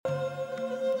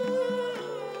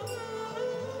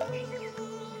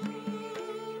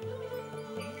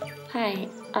Hi,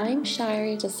 I'm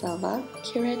Shari De Silva,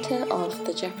 curator of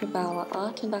the Geoffrey Bawa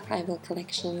Art and Archival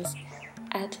Collections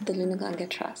at the Lunuganga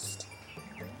Trust.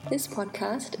 This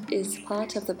podcast is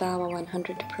part of the Bawa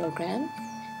 100 program,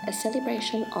 a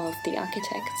celebration of the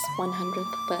architect's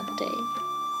 100th birthday.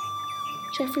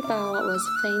 Geoffrey Bawa was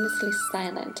famously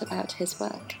silent about his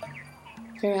work.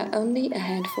 There are only a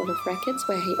handful of records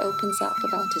where he opens up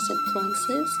about his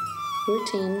influences,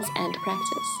 routines, and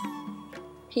practice.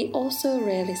 He also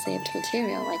rarely saved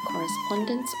material like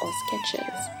correspondence or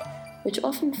sketches, which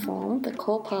often form the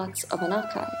core parts of an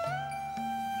archive.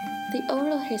 The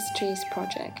Oral Histories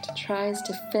Project tries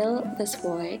to fill this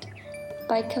void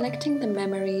by collecting the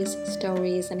memories,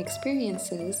 stories, and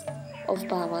experiences of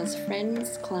Bawa's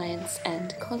friends, clients,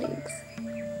 and colleagues.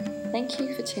 Thank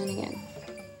you for tuning in.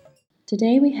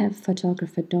 Today we have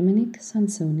photographer Dominic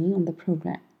Sansoni on the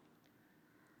program.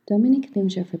 Dominic knew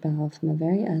Geoffrey Bawa from a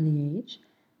very early age,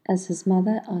 as his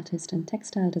mother, artist and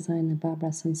textile designer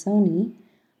Barbara Sansoni,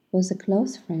 was a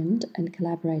close friend and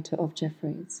collaborator of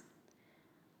Geoffrey's.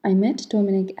 I met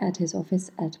Dominic at his office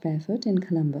at Barefoot in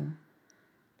Colombo.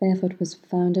 Barefoot was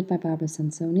founded by Barbara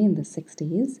Sansoni in the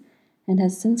 60s and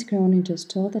has since grown into a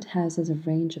store that houses a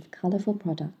range of colorful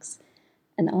products,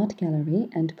 an art gallery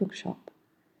and bookshop.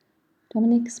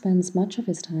 Dominic spends much of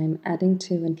his time adding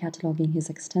to and cataloguing his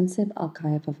extensive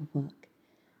archive of work,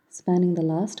 spanning the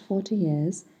last 40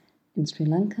 years in Sri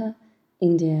Lanka,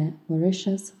 India,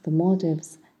 Mauritius, the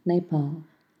Maldives, Nepal,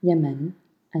 Yemen,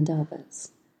 and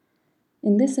others.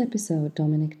 In this episode,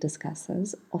 Dominic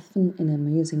discusses, often in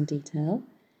amusing detail,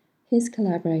 his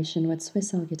collaboration with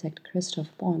Swiss architect Christoph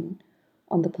Bonn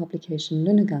on the publication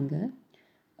Lunuganga,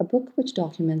 a book which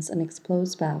documents and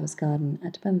explores Bawa's garden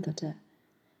at Benthote,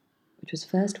 which was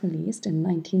first released in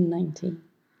 1990.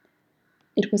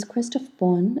 It was Christoph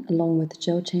Bonn, along with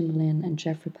Joe Chamberlain and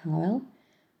Geoffrey Powell,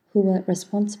 who were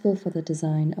responsible for the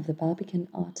design of the Barbican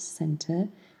Arts Centre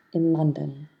in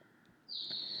London.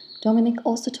 Dominic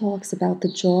also talks about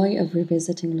the joy of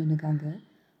revisiting Lunuganga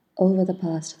over the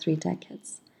past 3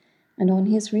 decades, and on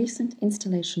his recent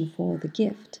installation for The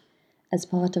Gift as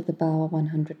part of the Bawa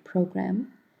 100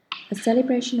 program, a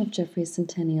celebration of Geoffrey's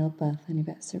centennial birth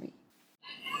anniversary.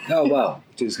 Oh, wow,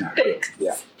 it is now.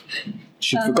 Yeah.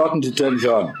 She'd forgotten to turn it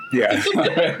on. Yeah.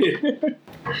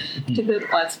 Did it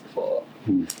once before.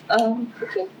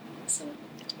 Okay. So,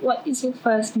 what is your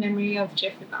first memory of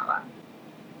Geoffrey Bawa?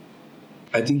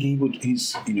 I think he would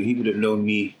have known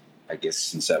me, I guess,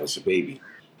 since I was a baby.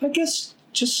 I guess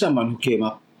just someone who came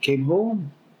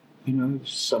home.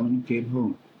 Someone who came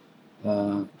home.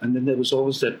 And then there was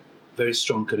always that very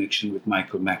strong connection with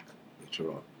Michael Mack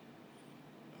later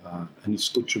on. And it's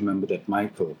good to remember that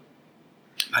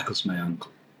Michael's my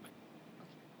uncle.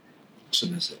 So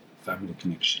there's a family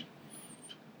connection.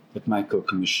 But Michael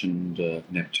commissioned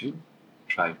Neptune,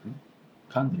 Triton,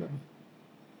 Kandla.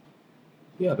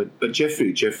 Yeah, but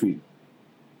Geoffrey,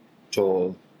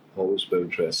 tall, always well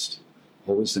dressed,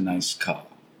 always a nice car.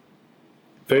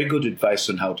 Very good advice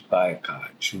on how to buy a car,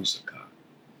 choose a car.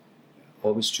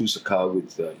 Always choose a car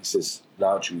with, he says,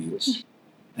 large wheels.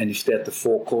 And if they're at the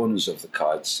 4 corners of the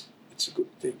car, it's a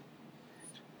good thing.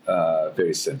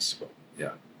 Very sensible,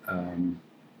 yeah.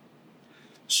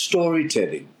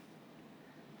 Storytelling.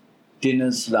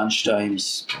 Dinners,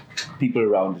 lunchtimes, people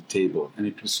around the table. And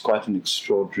it was quite an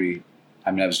extraordinary...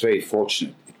 I was very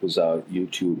fortunate. It was our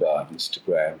YouTube, our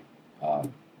Instagram, our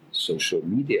social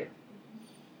media.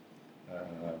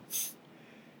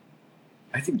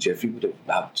 I think Geoffrey would have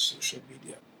loved social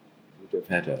media. Would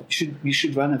have had we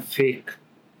should run a fake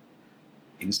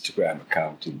Instagram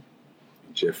account in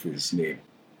Geoffrey's name.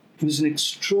 It was an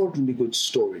extraordinarily good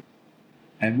story.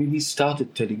 And when he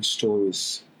started telling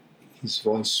stories, his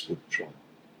voice would drop.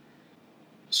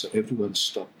 So everyone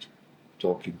stopped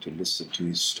talking to listen to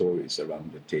his stories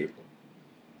around the table.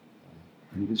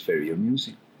 And it was very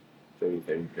amusing. Very,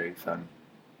 very, very funny.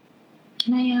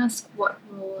 Can I ask what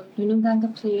role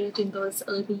Lunuganga played in those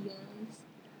early years?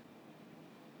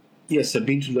 Yes, I've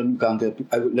been to Lunuganga.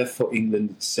 I left for England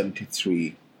in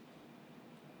 1973.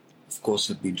 Of course,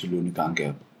 I've been to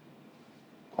Lunuganga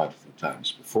quite a few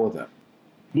times before that.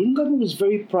 Lunuganga was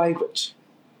very private.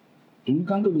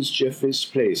 Lunuganga was Geoffrey's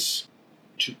place.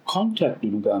 To contact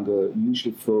Lunuganga,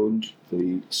 usually phoned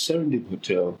the Serendip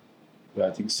Hotel, where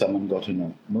I think someone got on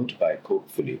a motorbike,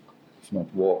 hopefully, if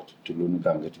not walked to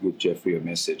Lunuganga to give Geoffrey a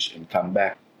message and come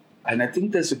back. And I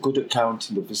think there's a good account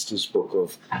in the Vistas book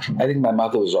of, I think my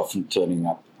mother was often turning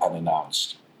up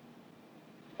unannounced,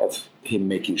 of him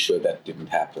making sure that didn't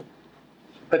happen.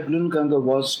 But Lunuganga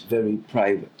was very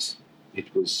private.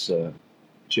 It was,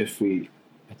 Geoffrey,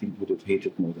 I think, would have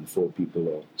hated more than 4 people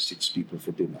or 6 people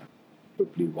for dinner.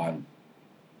 probably one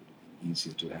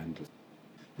easier to handle.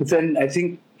 But then I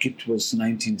think it was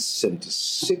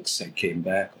 1976 I came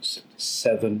back, or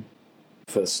 77.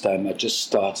 First time I just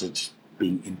started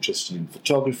being interested in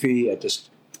photography. I'd just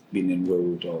been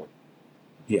enrolled, I've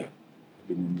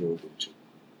been enrolled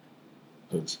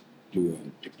to do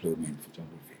a diploma in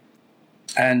photography.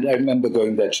 And I remember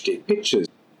going there to take pictures.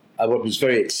 What was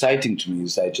very exciting to me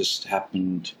is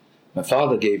my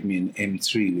father gave me an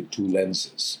M3 with 2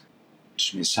 lenses,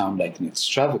 which may sound like an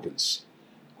extravagance.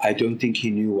 I don't think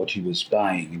he knew what he was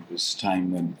buying. It was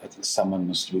time when I think someone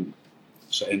must have been,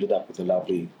 so I ended up with a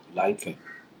lovely Leica.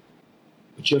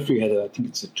 But Jeffrey had I think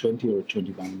it's a 20 or a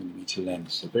 21 millimeter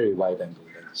lens, a very wide angle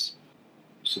lens.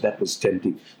 So that was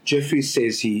tempting. Jeffrey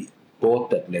says he bought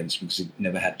that lens because he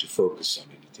never had to focus on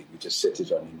anything. We just set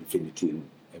it on infinity and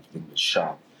everything was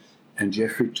sharp. And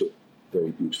Jeffrey took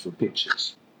very beautiful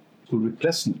pictures. Ulrich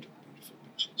Plessner took beautiful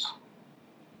pictures.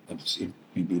 And it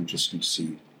may be interesting to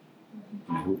see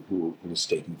who was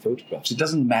taking photographs. It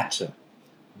doesn't matter.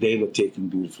 They were taking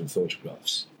beautiful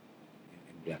photographs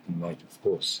in black and white, of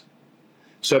course.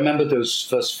 So I remember those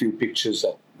first few pictures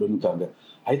at Runaganga.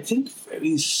 I think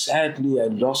very sadly there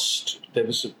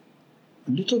was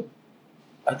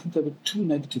I think there were 2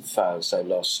 negative files I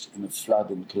lost in a flood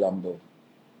in Colombo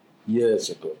years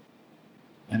ago.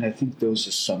 And I think those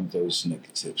are some of those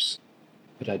negatives.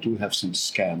 But I do have some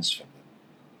scans from them.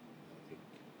 I think,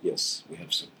 yes, we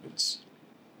have some prints.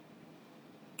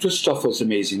 Christoph was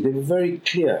amazing. They were very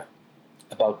clear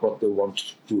about what they wanted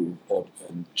to do,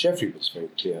 and Jeffrey was very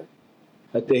clear.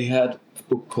 That they had a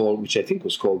book which I think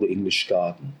was called The English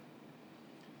Garden,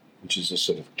 which is a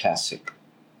sort of classic.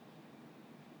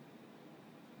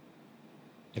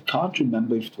 I can't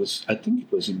remember if I think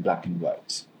it was in black and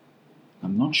white.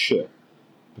 I'm not sure.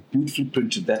 But beautifully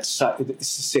printed, that size,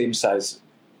 it's the same size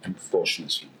and proportion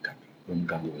as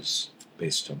Runaganga was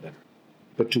based on that.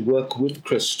 But to work with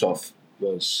Christoph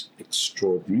was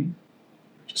extraordinary.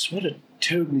 Just what a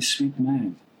terribly sweet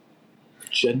man. A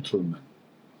gentleman,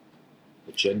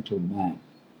 a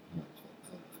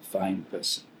fine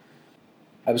person.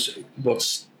 There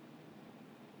was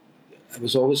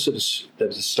always there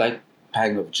was a slight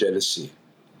pang of jealousy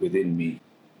within me,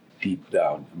 deep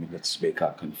down. I mean, let's make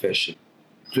our confession.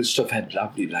 Christoph had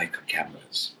lovely Leica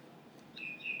cameras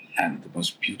and the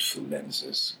most beautiful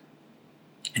lenses.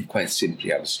 And quite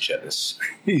simply, I was jealous.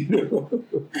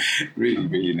 Really,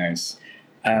 really nice.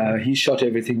 He shot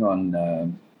everything on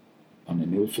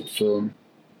an Ilford film.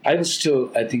 I was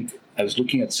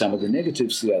looking at some of the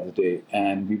negatives the other day,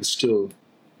 and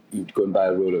you'd go and buy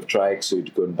a roll of Trikes, or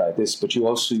you'd go and buy this, but you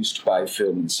also used to buy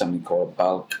film in something called a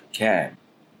bulk can,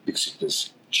 because it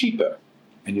was cheaper,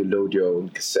 and you load your own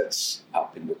cassettes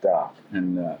up in the dark,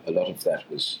 and a lot of that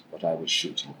was what I was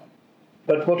shooting on.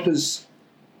 But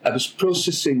I was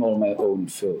processing all my own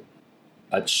film.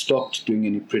 I'd stopped doing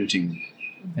any printing.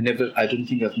 I don't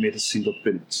think I've made a single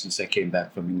print since I came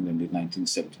back from England in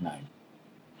 1979.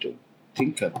 I don't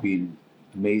think I've been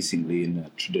amazingly in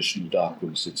a traditional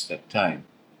darkroom since that time.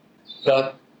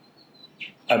 But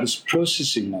I was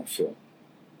processing my film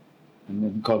and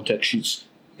then contact sheets.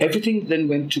 Everything then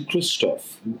went to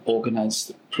Christoph, who organized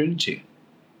the printing.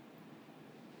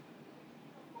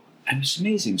 And it was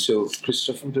amazing. So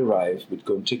Christoph would arrive, would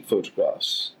go and take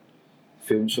photographs,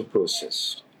 films were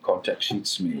processed, contact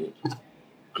sheets made.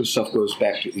 Christoph goes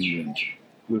back to England,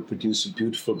 will produce a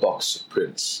beautiful box of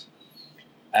prints.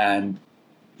 And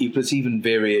it was even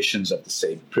variations of the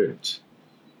same print.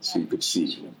 So you could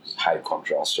see high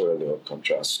contrast or a low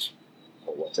contrast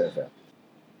or whatever.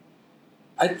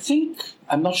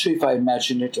 I'm not sure if I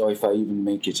imagine it or if I even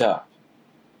make it up.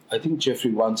 I think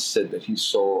Jeffrey once said that he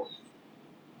saw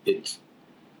it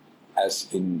as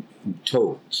in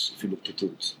tones, if you looked at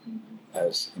it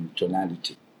as in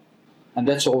tonality. And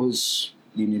that's always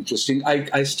been interesting.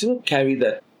 I still carry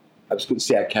that, I was going to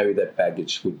say I carry that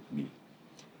baggage with me.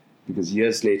 Because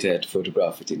years later I had to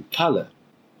photograph it in color.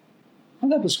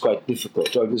 And that was quite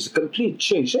difficult. Or it was a complete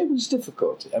change. It was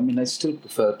difficult. I mean, I still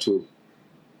prefer to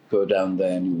go down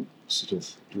there and you sort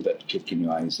of do that click in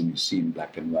your eyes and you see in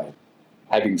black and white.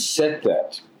 Having said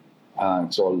that,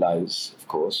 it's all lies, of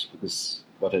course, because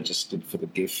what I just did for the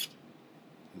gift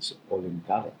is all in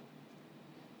color.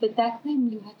 But that time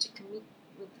you had to commit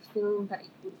with the film that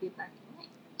it would be black and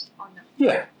white, or no?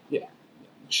 Yeah.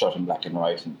 Shot in black and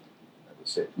white, and that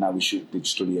was it. Now we shoot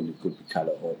digitally and it could be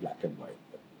color or black and white.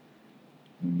 But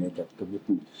we made that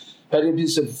commitment. But it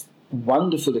is a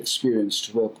wonderful experience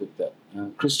to work with that.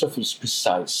 Christoph was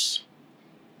precise.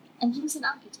 And he was an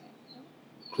architect, no?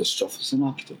 Christoph was an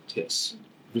architect, yes.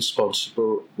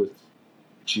 Responsible with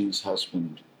Jean's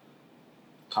husband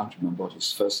can't remember what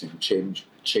his first name,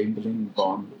 Chamberlain,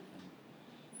 Bond,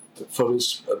 for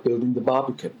his building the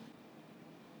Barbican.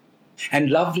 And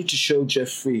lovely to show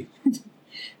Jeffrey.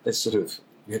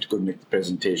 We had to go make the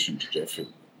presentation to Jeffrey,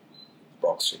 the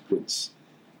box of prints.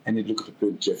 And he'd look at the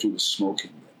print, Jeffrey was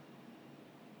smoking.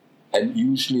 And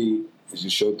usually, as you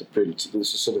showed the print, there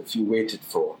was a sort of you waited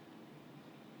for.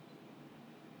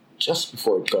 Just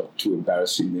before it got too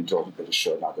embarrassing, they told me better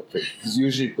show another print. Because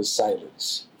usually it was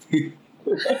silence.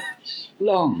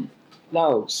 Long,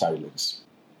 loud silence.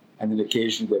 And then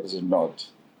occasionally there was a nod.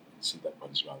 See, that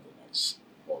one's rather nice,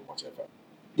 or whatever.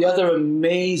 The other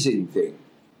amazing thing,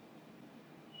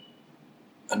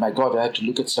 and my God, I had to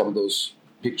look at some of those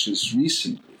pictures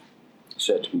recently,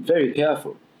 so I had to be very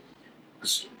careful.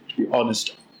 Because, to be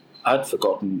honest, I'd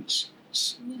forgotten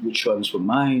which ones were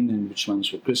mine and which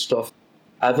ones were Christoph.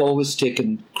 I've always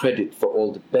taken credit for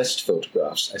all the best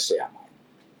photographs. I say, am I?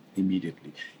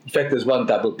 Immediately. In fact, there's one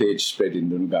double-page spread in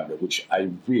Lunuganga, which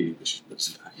I really wish it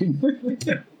was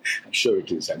mine. I'm sure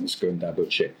it is. I must go and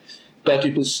double-check. But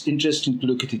it was interesting to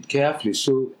look at it carefully.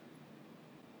 So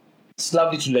it's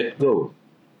lovely to let go.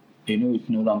 You know, it's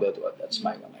no longer, that's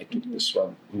my one. I took this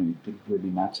one. It didn't really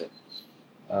matter.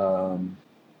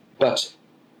 But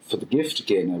for the gift,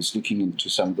 again, I was looking into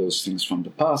some of those things from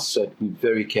the past, so I'd be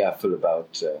very careful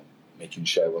about making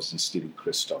sure I wasn't stealing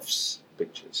Christoph's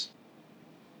pictures.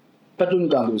 But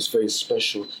Lunuganga was very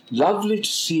special. Lovely to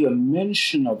see a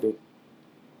mention of it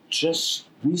just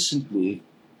recently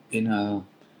in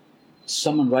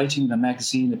someone writing in a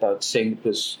magazine about saying it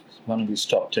was one of his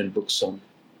top 10 books on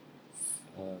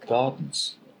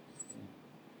gardens.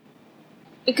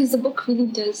 Because the book really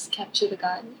does capture the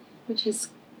garden, which is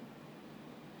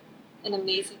an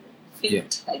amazing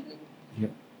feat, I think. Yeah.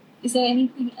 Is there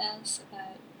anything else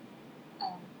about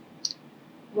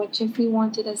what Jeffrey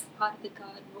wanted as part of the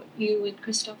garden, what you and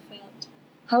Christoph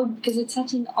felt? Because it's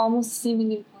such an almost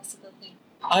seemingly impossible thing.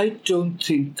 I don't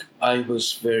think I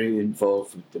was very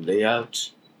involved with the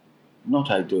layout. Not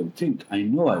I don't think, I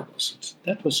know I wasn't.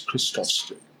 That was Christoph's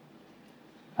doing.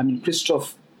 I mean,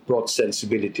 Christoph brought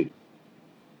sensibility.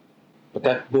 But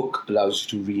that book allows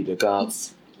you to read a garden.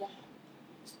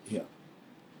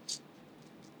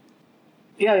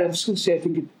 Yeah, I was going to say, I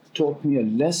think it taught me a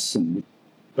lesson.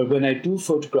 But when I do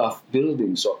photograph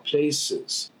buildings or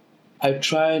places, I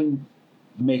try and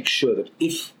make sure that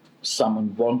if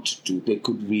someone wanted to, they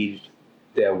could read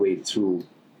their way through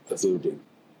the building.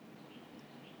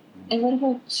 And what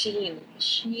about Jean?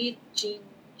 Jean Chamberlain?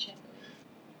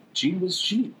 Jean was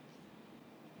Jean.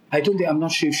 I'm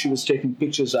not sure if she was taking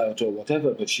pictures out or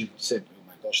whatever, but she said, oh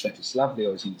my gosh, that is lovely,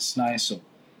 or it's nice.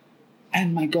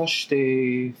 And my gosh,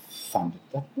 they funded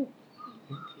that book.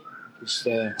 It was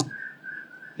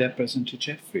their present to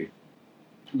Jeffrey.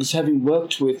 It was having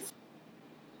worked with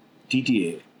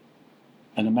Didier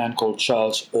and a man called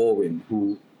Charles Orwin,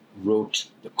 who wrote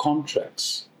the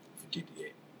contracts for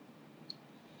Didier.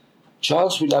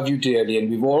 Charles, we love you dearly, and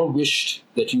we've all wished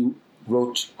that you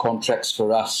wrote contracts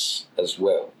for us as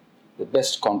well. The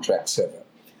best contracts ever.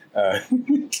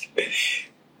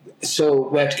 So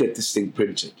we had to get this thing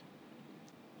printed.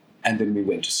 And then we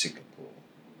went to Singapore.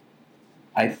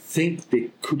 I think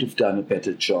they could have done a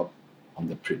better job on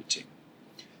the printing.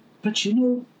 But you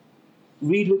know,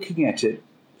 re-looking at it,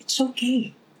 it's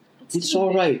okay. It's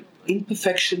all right.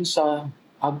 Imperfections are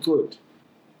good.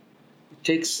 It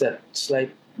takes that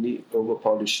slightly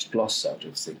over-polished gloss out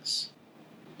of things.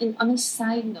 And on a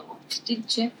side note, did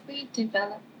Jeffrey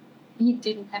develop... He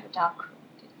didn't have a darkroom,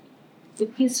 did he?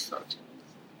 With his photos.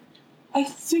 I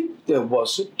think there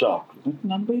was a darkroom at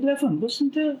number 11,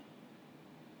 wasn't there?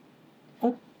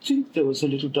 I think there was a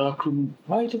little darkroom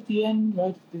right at the end,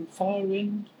 right at the far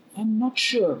end. I'm not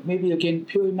sure. Maybe, again,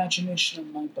 pure imagination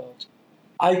on my part.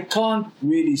 I can't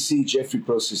really see Jeffrey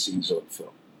processing his own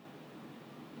film.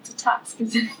 It's a task,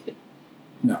 isn't it?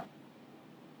 No.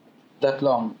 That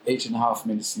long, 8.5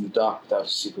 minutes in the dark without a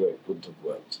cigarette wouldn't have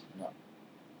worked. No.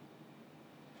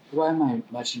 Why am I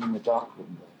imagining a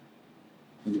darkroom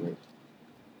there? Anyway.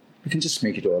 We can just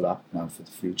make it all up now for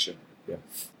the future. Yeah.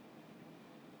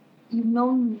 You've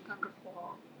known Lunuganga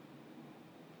for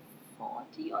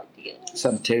 40 odd years.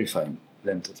 Some terrifying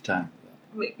length of time.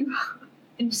 Wait.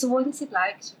 And so what is it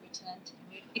like to return to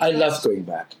him? I love going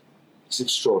back. It's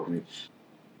extraordinary.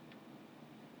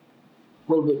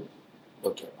 Well,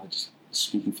 okay, I'm just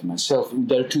speaking for myself.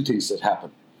 There are two things that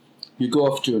happen. You go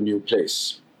off to a new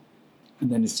place,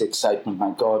 and then it's the excitement.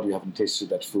 My God, you haven't tasted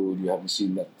that food, you haven't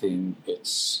seen that thing.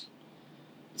 It's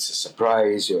a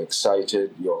surprise. You're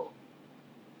excited.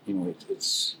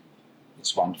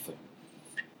 It's wonderful.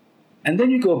 And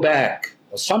then you go back,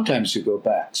 Or sometimes you go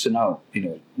back. So now,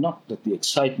 not that the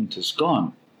excitement is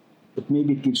gone, but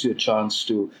maybe it gives you a chance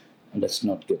to, and let's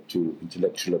not get too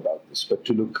intellectual about this, but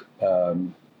to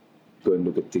go and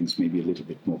look at things maybe a little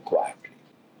bit more quietly.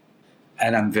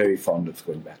 And I'm very fond of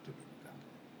going back to Luluganga.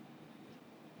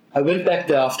 I went back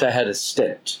there after I had a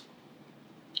stent.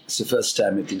 It's the first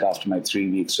time, I think, after my 3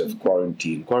 weeks of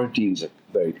quarantine. Quarantine is a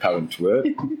very current word.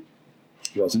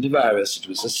 It wasn't a virus, it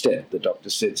was a stent. The doctor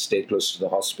said stay close to the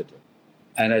hospital.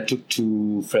 And I took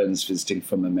 2 friends visiting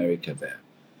from America there.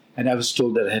 And I was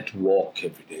told that I had to walk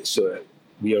every day. So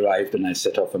we arrived and I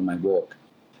set off on my walk.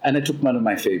 And I took one of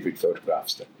my favorite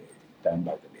photographs that day, down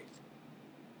by the lake.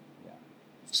 Yeah.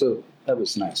 So that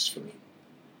was nice for me.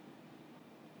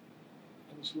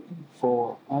 I was looking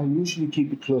for, I usually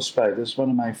keep it close by. There's one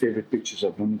of my favorite pictures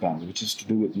of Luluganga, which is to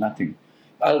do with nothing.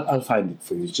 I'll find it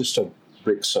for you. It's just of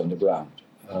bricks on the ground.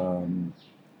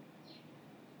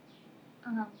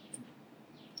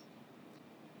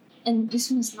 And this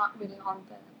one is not really on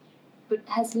there, but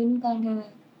has Luluganga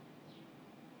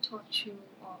taught you,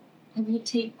 or have you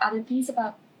taken other things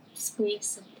about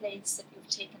space and place that you've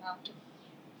taken out of?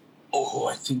 Oh,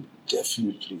 I think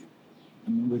definitely. I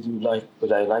mean,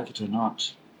 whether I like it or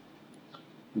not,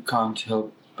 you can't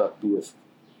help but be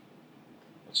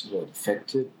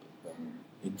affected,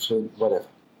 influenced, whatever.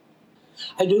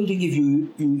 I don't think if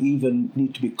you even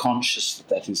need to be conscious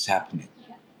that is happening.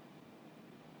 Yeah.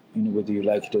 Whether you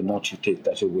like it or not, you take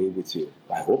that away with you.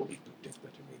 I hope people take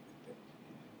that away with them.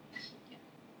 Yeah.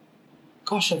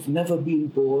 Gosh, I've never been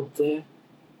bored there.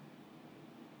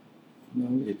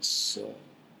 It's...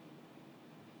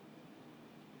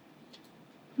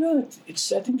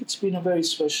 I think it's been a very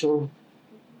special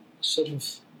sort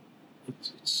of...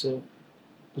 It's a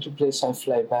little place I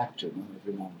fly back to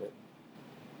every now and then.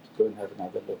 Go and have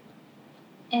another look.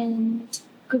 And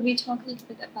could we talk a little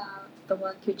bit about the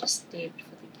work you just did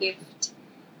for the gift?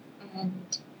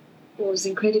 And what was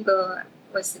incredible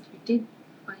was that you did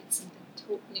find something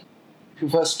totally... You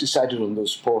first decided on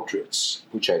those portraits,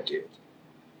 which I did.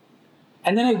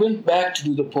 And then I went back to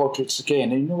do the portraits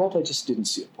again. And you know what? I just didn't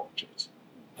see a portrait.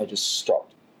 I just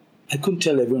stopped. I couldn't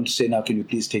tell everyone to say, now can you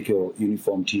please take your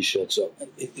uniform T-shirts off?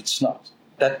 It's not.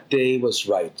 That day was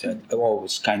right. Or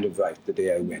was kind of right the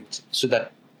day I went. So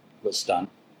that was done.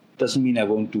 Doesn't mean I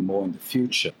won't do more in the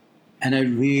future. And I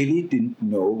really didn't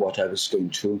know what I was going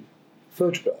to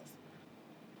photograph.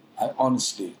 I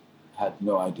honestly had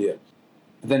no idea.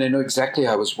 Then I know exactly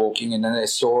how I was walking, and then I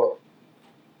saw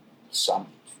some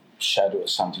shadow or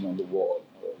something on the wall,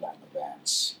 or a line of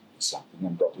ants, something,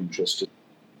 and got interested.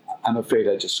 I'm afraid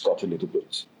I just got a little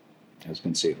bit, I was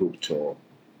going to say hooked, or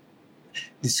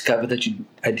discovered that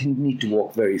I didn't need to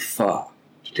walk very far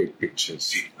to take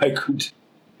pictures. I could.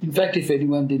 In fact, if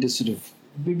anyone did a sort of,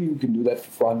 maybe we can do that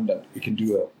for fun, that we can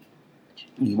do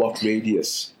in what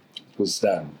radius it was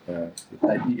done. It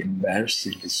might be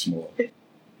embarrassingly small.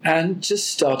 And just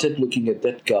started looking at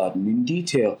that garden in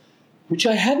detail, which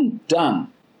I hadn't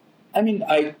done. I mean,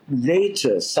 I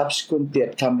later, subsequently,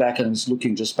 had come back and was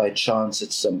looking just by chance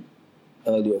at some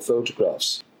earlier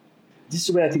photographs. This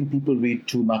is where I think people read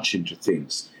too much into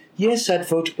things. Yes, I'd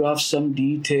photographed some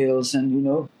details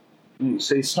and,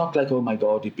 so it's not like, oh my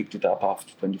God, he picked it up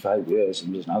after 25 years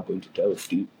and was now going to tell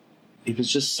it. It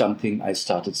was just something I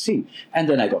started seeing. And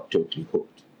then I got totally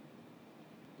hooked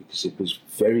because it was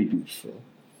very beautiful.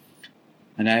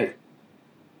 And I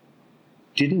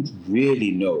didn't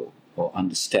really know or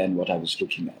understand what I was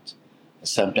looking at. I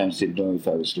sometimes didn't know if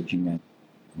I was looking at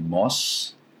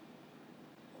moss,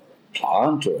 or a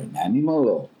plant, or an animal,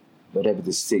 or whatever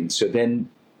this thing. So then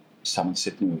someone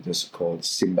said, no, those are called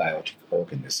symbiotic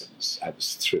organisms. I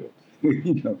was thrilled,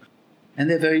 And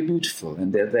they're very beautiful,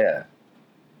 and they're there.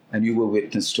 And you were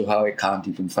witness to how I can't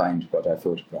even find what I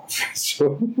photographed.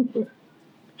 So,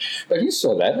 but you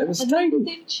saw that. I was trying. But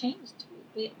they've changed.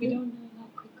 We don't know how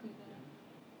quickly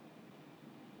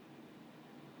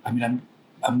that. I mean,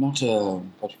 I'm not a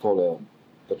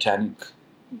botanic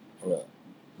or a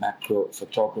macro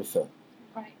photographer.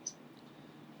 Right.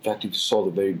 In fact, if you saw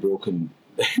the very broken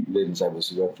lens I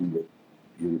was working with,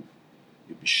 you'd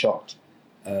be shocked.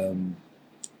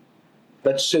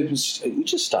 But so you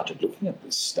just started looking at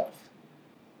this stuff.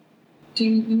 Do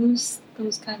you use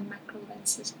those kind of macro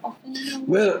lenses often?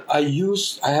 Well, I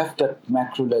have that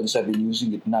macro lens. I've been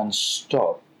using it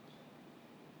non-stop.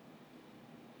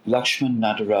 Lakshman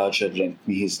Nataraja lent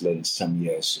me his lens some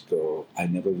years ago. I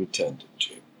never returned it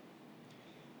to him.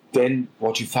 Then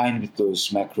what you find with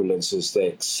those macro lenses, they're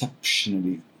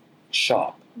exceptionally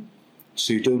sharp.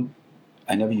 So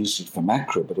I never used it for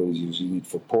macro, but I was using it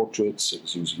for portraits. I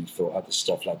was using it for other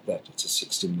stuff like that. It's a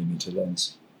 60mm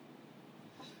lens.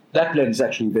 That lens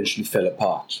actually eventually fell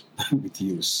apart with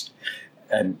use.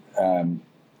 And I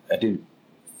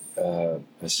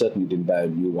certainly didn't buy a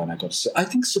new one. I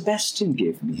think Sebastian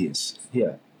gave me his.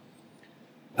 Here.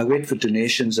 I wait for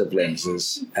donations of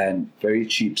lenses and very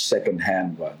cheap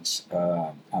second-hand ones.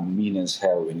 I'm mean as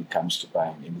hell when it comes to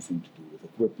buying anything to do with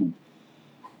equipment.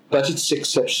 But it's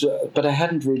exceptional. But I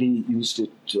hadn't really used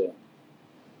it.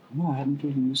 I hadn't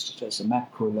really used it as a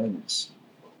macro lens.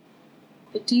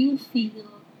 But do you feel,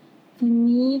 for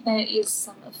me, there is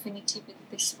some affinity with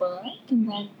this work, and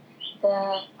then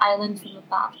the island from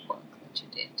above work that you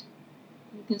did?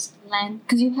 Because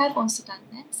you have also done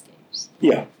landscapes.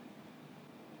 Yeah.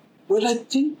 Well, I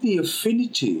think the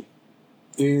affinity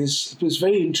it was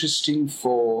very interesting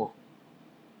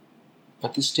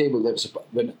at this table there was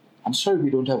I'm sorry we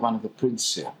don't have one of the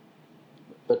prints here,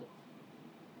 but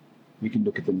we can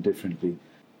look at them differently.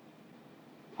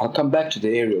 I'll come back to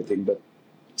the aerial thing, but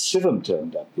Sivam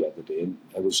turned up the other day, and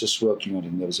I was just working on it,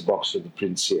 and there was a box of the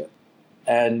prints here.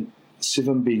 And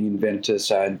Sivam, being inventor,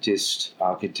 scientist,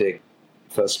 architect,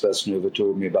 first person who ever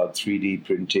told me about 3D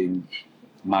printing,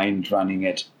 mind running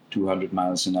at 200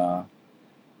 miles an hour.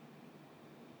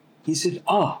 He said,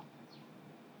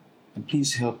 and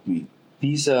please help me.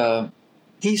 He saw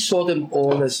them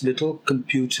all as little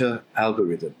computer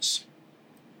algorithms.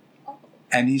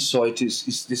 And he saw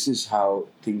this is how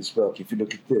things work. If you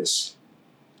look at this,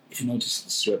 if you notice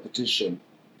this repetition,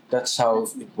 that's how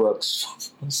it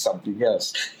works for something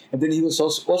else. And then he was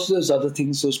also those other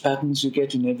things, those patterns you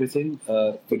get in everything,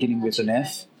 beginning with an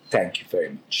F. Thank you very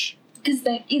much. Because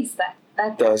there is that.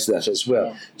 There's that as well.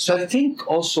 Yeah. So I think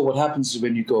also what happens is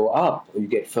when you go up or you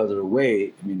get further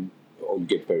away, or you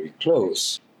get very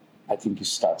close, I think you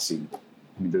start seeing,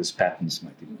 those patterns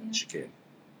might emerge again.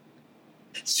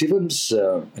 Sivam's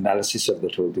analysis of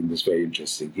that whole thing was very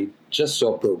interesting. He just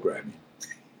saw programming.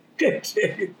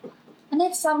 And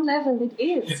at some level it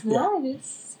is, no? Yeah.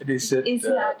 It is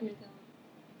the algorithm.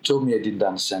 Told me I didn't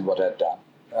understand what I'd done.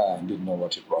 And didn't know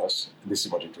what it was. And this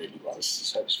is what it really was.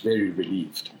 So I was very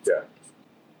relieved. Yeah.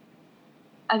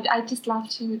 I just love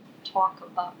to talk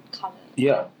about color.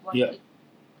 Yeah.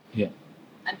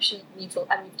 I'm sure we've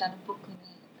done a book on it.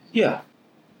 Yeah.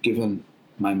 Given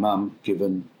my mum,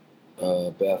 given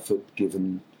Barefoot,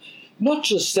 given not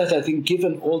just that, I think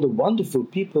given all the wonderful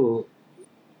people,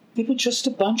 they were just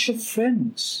a bunch of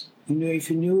friends.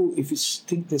 If you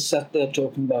think they sat there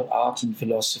talking about art and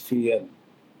philosophy and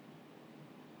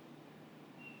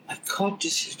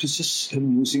it was just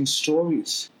amusing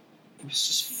stories. It was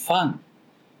just fun.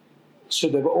 So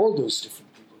there were all those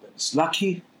different people. There was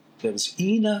Lucky, there was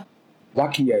Ina.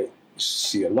 Lucky I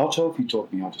see a lot of. He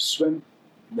taught me how to swim.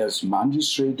 There was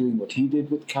Manjusri doing what he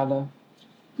did with colour.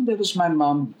 And there was my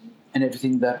mum and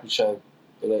everything that which I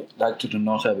liked it or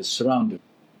not, I was surrounded.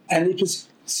 And it's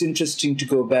interesting to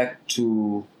go back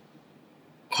to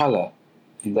colour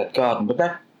in that garden. But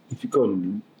that, if you go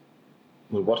and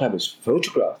what I was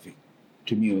photographing,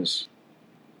 to me was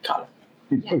colour.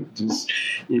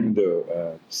 Even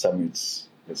though some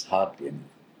there's hardly any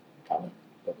colour.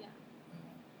 But,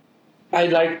 I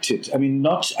liked it.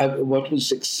 What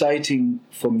was exciting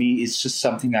for me is just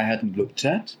something I hadn't looked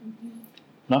at. Mm-hmm.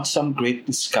 Not some great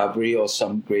discovery or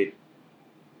some great...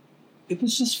 It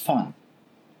was just fun.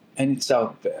 And it's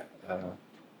out there.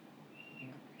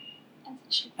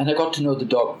 And I got to know the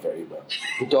dog very well.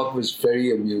 The dog was very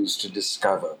amused to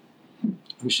discover. I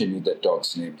wish I knew that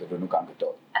dog's name, the Runukanga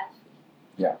dog.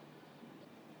 Yeah.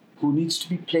 Who needs to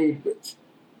be played with.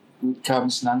 Who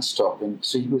comes non-stop. And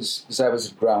so because I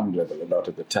was at ground level a lot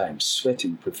of the time,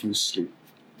 sweating profusely.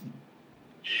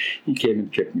 He came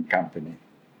and kept me company.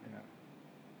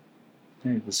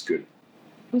 Yeah, it was good.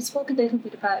 We spoke a little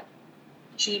bit about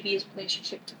GB's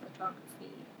relationship to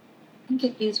photography. I think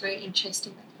it is very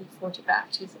interesting that he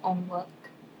photographed his own work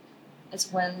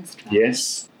as well as travel.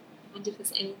 Yes. I wonder if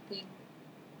there's anything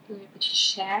you're able to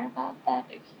share about that,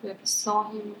 if you ever saw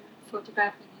him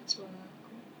photographing his work,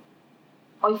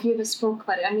 or if you ever spoke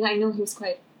about it. I know he was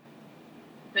quite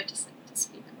reticent to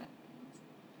speak about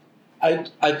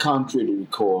things. I can't really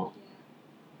recall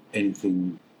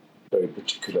anything very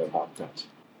particular about that.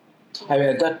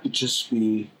 That would just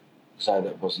be because I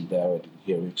wasn't there, I didn't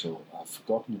hear it, or I've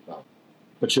forgotten about it.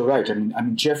 But you're right.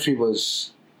 Jeffrey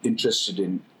was interested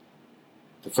in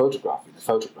the photography.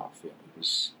 It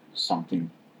was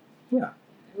something. Yeah.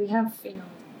 We have,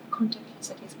 contact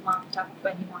that he's marked up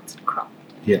when he wants it cropped.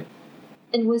 Yeah.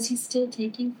 And was he still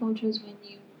taking photos when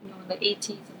the 80s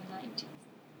and the 90s?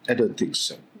 I don't think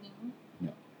so.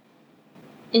 No.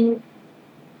 And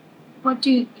what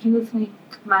do you think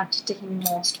mattered to him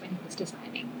most when he was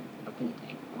designing a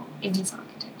building or in his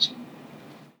architecture?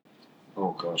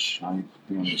 Oh gosh, now you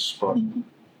put me on the spot. You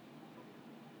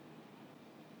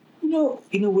know,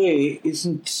 in a way,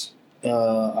 isn't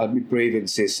I'll be brave and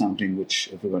say something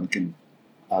which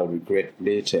I'll regret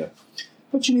later.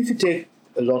 But you know, if you take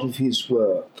a lot of his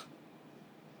work,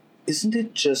 isn't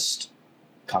it just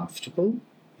comfortable?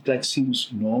 It like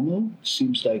seems normal. It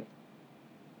seems like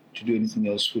to do anything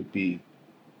else would be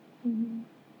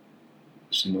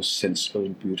it's the most sensible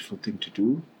and beautiful thing to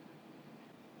do.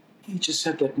 He just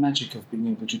had that magic of being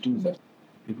able to do that.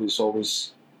 It's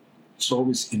always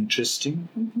interesting.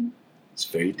 It's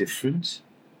very different.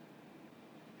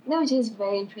 No, it is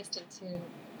very interesting to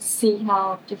see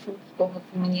how different people are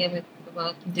familiar with the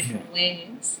work in different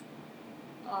ways.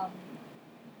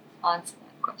 Answer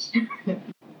that question.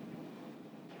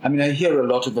 I mean, I hear a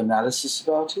lot of analysis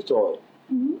about it, or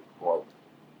I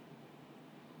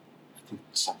think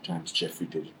sometimes Jeffrey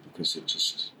did it because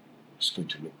it's going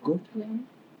to look good. Yeah.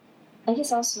 I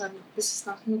guess also, I mean, this is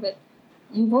not new, but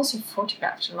you've also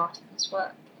photographed a lot of his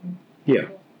work. Yeah.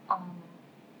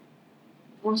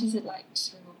 What is it like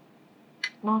to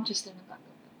not just Luna Ganga,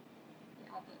 but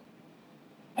the other?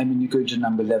 I mean, you go to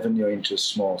number 11, you're into a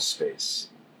small space.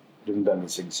 Luna Ganga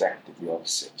is exactly the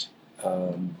opposite.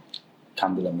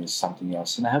 Kandalam is something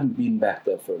else. And I haven't been back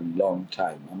there for a long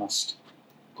time. I must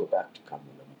go back to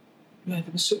Kandalam. Yeah,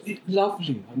 it was so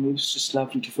lovely. I mean, it was just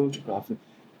lovely to photograph them.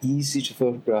 Easy to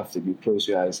photograph them. You close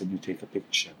your eyes and you take a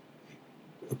picture.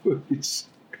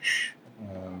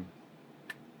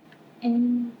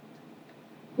 And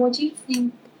what do you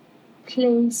think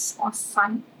place or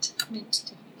site meant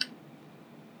to you?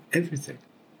 Everything.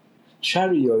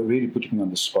 Shari, you're really putting me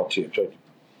on the spot here. Try to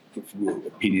give you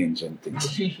opinions on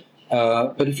things.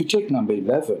 But if you take number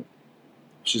 11,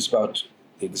 which is about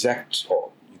the exact,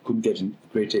 or you couldn't get a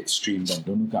greater extreme than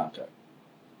Luna Ganga.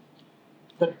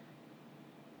 But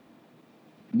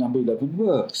number 11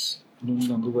 works. Luna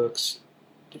Ganga works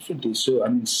differently. So, I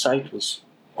mean, sight was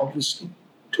obviously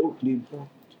totally important.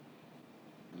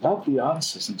 Lovely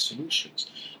answers and solutions.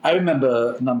 I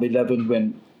remember number 11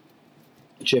 when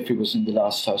Jeffrey was in the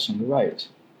last house on the right.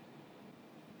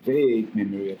 Vague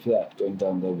memory of that, going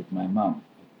down there with my mum.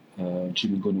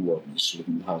 Jimmy Gunawardene used to live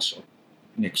in the house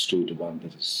next to the one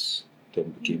that is then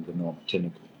became the Norma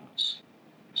Tennycoon house.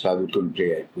 So I would go and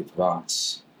play with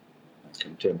Vance, my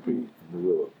contemporary, in the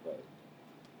road while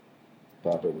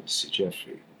Barbara would see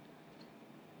Jeffrey.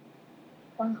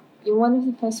 Wow. You're one of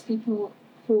the first people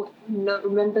who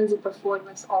remembers it before it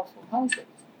was all four houses.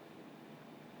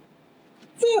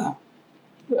 Yeah.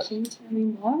 Can you tell me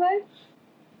more about it?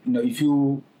 You know, if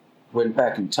you went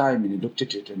back in time and you looked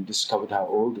at it and discovered how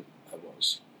old I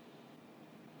was,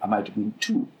 I might have been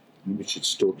 2, which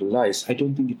is total lies. I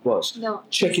don't think it was. No.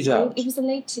 Check it out. It was the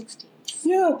late 60s.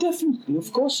 Yeah, definitely.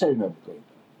 Of course I remember going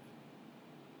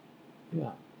back.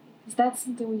 Yeah. Is that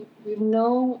something we have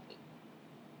no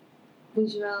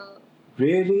visual...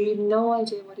 Really? We have no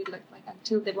idea what it looked like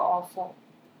until they were all 4.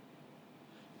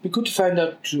 Be good to find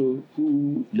out who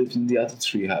lived in the other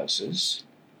 3 houses.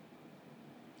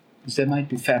 Because there might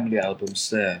be family albums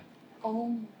there.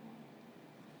 Oh.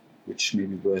 Which may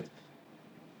be worth...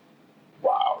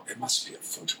 Wow, there must be a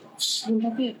photograph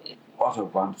somewhere. What a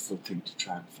wonderful thing to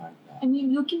try and find that. I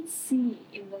mean, you can see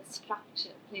in the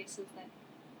structure places that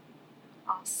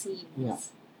are scenes. Yeah.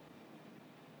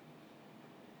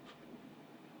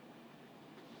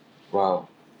 Wow.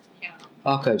 Yeah.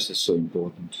 Archives are so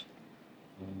important.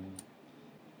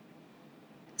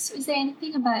 So is there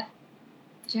anything about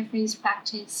Jeffrey's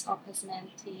practice or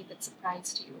personality that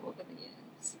surprised you over the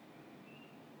years?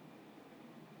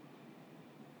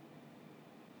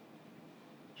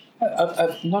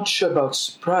 I'm not sure about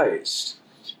surprised,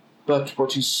 but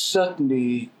what you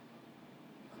certainly,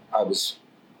 I was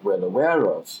well aware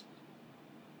of,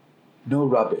 no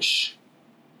rubbish.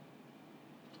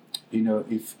 You know,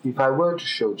 if I were to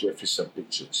show Jeffrey some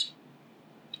pictures,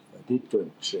 I did go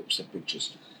and show him some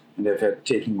pictures, and if I had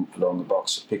taken along a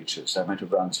box of pictures, I might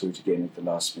have run through it again at the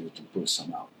last minute and pull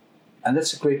some out. And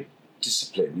that's a great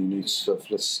discipline. You need to sort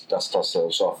of, let's dust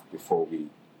ourselves off before we,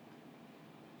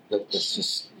 let's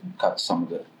just cut some of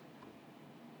the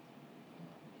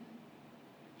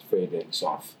frayed ends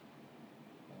off.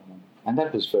 And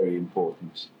that was very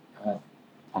important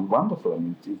and wonderful. I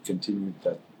mean, he continued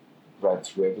that right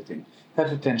through everything.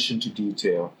 That attention to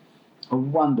detail, a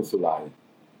wonderful eye.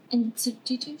 And so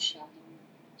did you show him?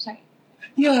 Sorry.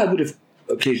 Yeah, I would have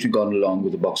occasionally gone along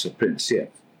with a box of prints, yeah.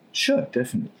 Sure,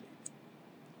 definitely.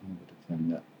 I would have done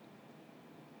that.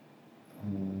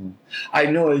 I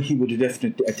know he would have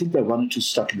definitely, I think there are 1 or 2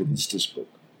 stuck in the visitor's book.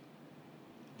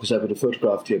 Because I would have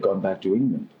photographed here, gone back to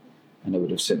England, and I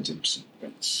would have sent him some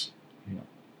prints. Yeah.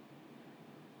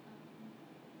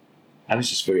 I was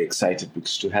just very excited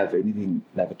because to have anything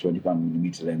like a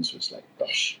 21mm lens was like,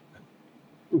 gosh.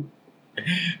 And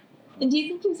do you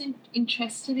think he was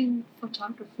interested in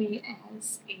photography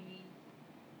as a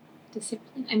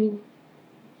discipline? I mean,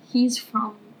 he's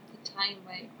from the time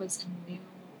where it was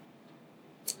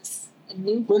a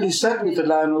new. Well, he sat with the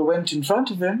Lionel went in front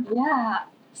of him. Yeah,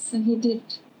 so he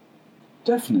did.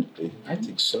 Definitely, I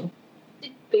think so.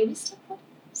 Did Bailey still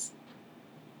photographs?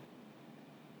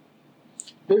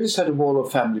 Bailey's had a wall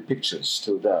of family pictures,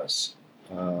 still does.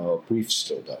 Brief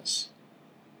still does.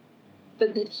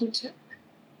 But that he took?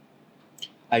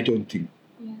 I don't think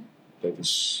Yeah.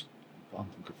 Bevis, I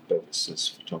don't think of Bevis as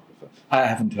photographer. I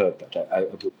haven't heard that. I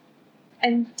would.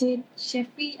 And did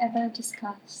Jeffrey ever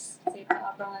discuss, say,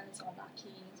 Barbara's or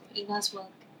Lucky's or Ina's work?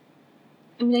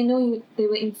 I mean, I know they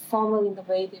were informal in the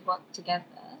way they worked together,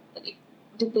 but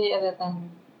did they ever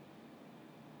then?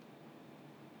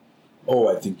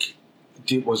 Oh, I think.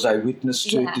 Was I witness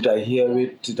to it? Did I hear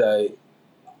it? Did I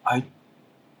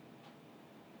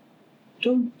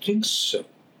don't think so.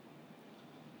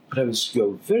 But I was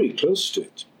very close to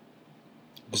it.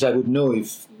 Because I would know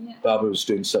if Barbara was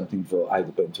doing something for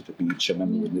either Burnt at the Beach. I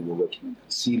remember when they were working on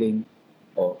the ceiling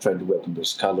or trying to work on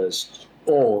those colours.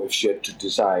 Or if she had to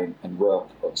design and work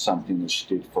on something that she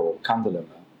did for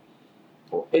Kandalama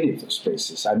or any of those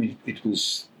places. I mean, it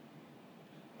was...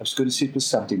 I was going to say it was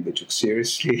something they took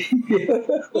seriously.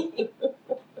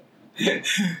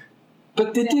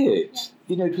 But they did.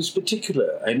 You know, it was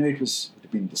particular. I know it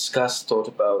had been discussed, thought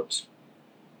about.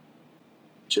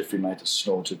 Jeffrey might have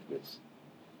snorted with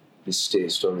his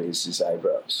taste or raised his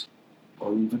eyebrows.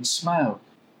 Or even smiled.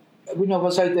 You know,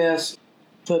 was I there as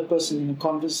third person in a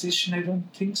conversation? I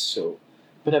don't think so.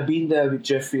 But I've been there with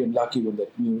Jeffrey and Lucky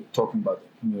when talking about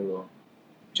that mural.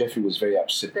 Jeffrey was very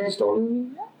upset with his daughter.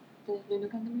 The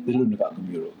Lunaganga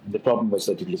mural. And the problem was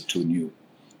that it looked too new.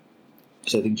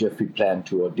 So I think Jeffrey planned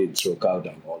to or did throw cow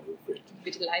dung all over it.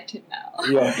 Be delighted now.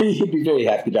 Yeah, he'd be very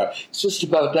happy now. It's just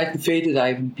about like the faded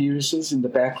Ivan Pierces in the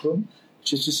back room,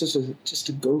 which is just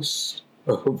a ghost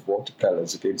of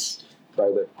watercolors against by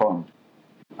that pond.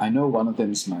 I know one of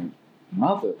them is my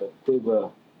mother, but they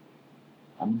were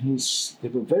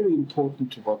very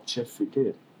important to what Jeffrey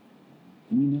did.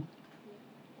 Nina,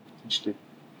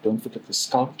 don't forget the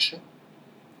sculpture.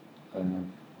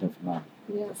 Never mind.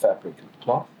 Yeah. The fabric and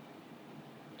cloth.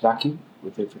 Lucky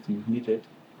with everything he did.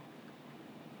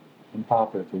 And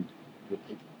Barbara with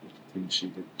everything she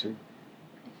did too.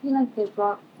 I feel like they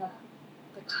brought the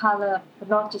colour, but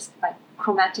not just like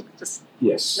chromatic, just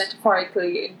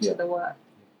metaphorically into the work.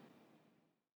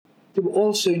 They were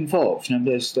also involved. You know,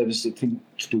 there was the thing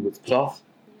to do with cloth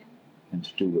and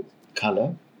to do with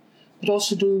colour, but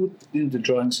also do with the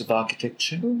drawings of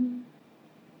architecture. Mm-hmm.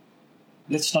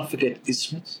 Let's not forget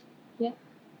Ismet. Yeah.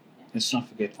 Let's not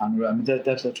forget Anura. I mean,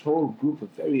 that whole group of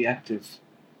very active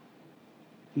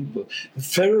people.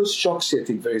 Feroz Choksi, I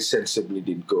think, very sensibly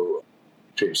didn't go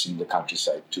traipsing the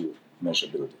countryside to measure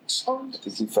buildings. Oh. I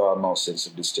think he far more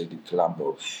sensibly stayed in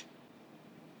Colombo.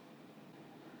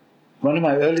 One of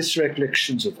my earliest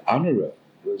recollections of Anura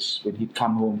was when he'd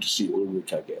come home to see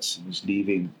Ulrich, I guess, and was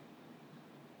leaving.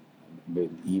 In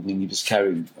the evening, he was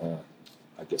carrying,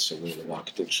 I guess, a roll of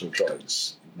architectural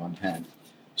drawings in one hand.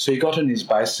 So he got on his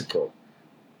bicycle.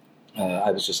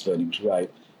 I was just learning to ride.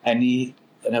 And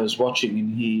I was watching,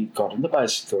 and he got on the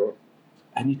bicycle,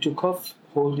 and he took off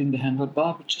holding the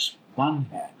handlebar with just one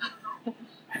hand. And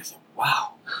I thought,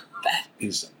 wow, that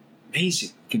is amazing.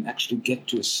 You can actually get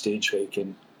to a stage where you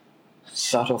can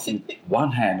start off with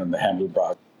one hand on the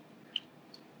handlebar.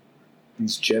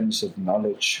 These gems of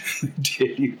knowledge, I tell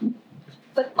you.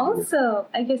 But also,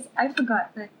 I guess I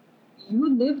forgot that you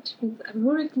lived with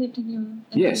Ulrich lived in your...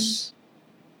 Yes.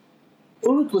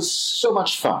 Ulrich was so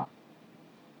much fun.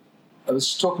 I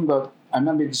was talking about, I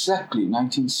remember exactly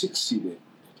 1960 the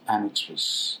annex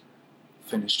was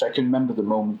finished. I can remember the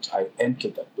moment I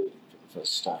entered that building for the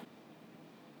first time.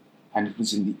 And it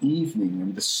was in the evening,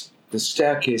 and the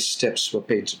staircase steps were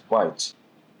painted white.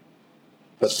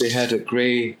 But they had a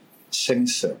grey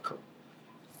semicircle,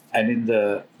 and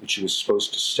which you were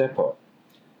supposed to step on.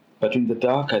 But in the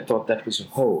dark, I thought that was a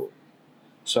hole.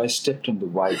 So I stepped on the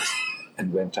white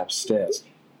and went upstairs.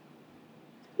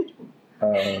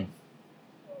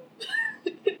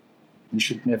 You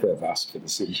should never have asked for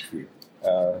this interview.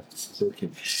 It's okay.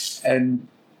 And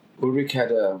Ulrich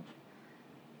had a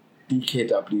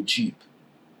BKW Jeep,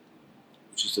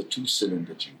 which is a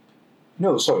two-cylinder Jeep.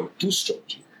 No, sorry, two-stroke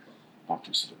Jeep, not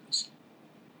two cylinders.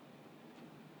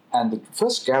 And the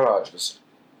first garage was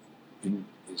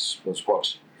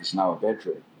what is now a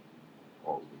bedroom,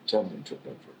 or turned into a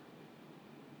bedroom.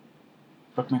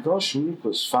 But my gosh, Ulrich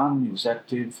was fun, he was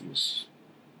active, he was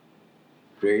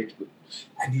great.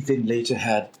 And he then later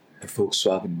had a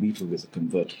Volkswagen Beetle with a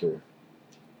convertible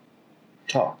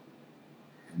top,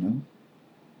 you know?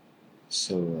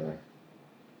 So,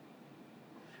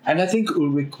 and I think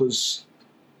Ulrich was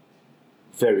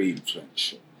very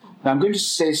influential. Now I'm going to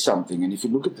say something, and if you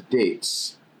look at the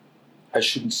dates, I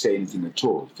shouldn't say anything at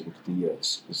all if you look at the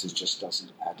years, because it just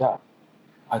doesn't add up.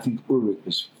 I think Ulrich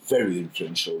was very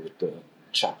influential with the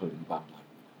chapel in Bandar.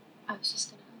 I was just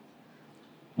going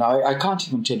to Now, I can't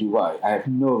even tell you why. I have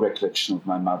no recollection of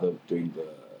my mother doing the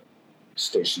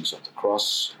Stations of the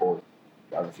Cross or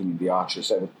the other thing in the arches.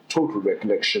 I have a total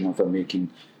recollection of her making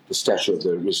the statue of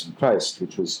the risen Christ,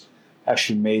 which was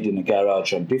actually made in a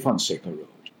garage on De Fonseca Road.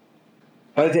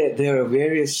 But there are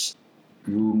various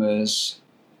rumors.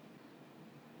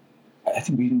 I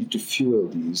think we need to fuel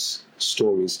these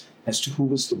stories as to who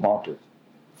was the model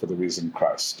for the risen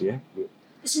Christ, yeah?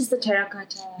 This is the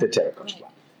terracotta. The terracotta Right.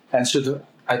 one. And so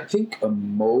I think a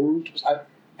mold,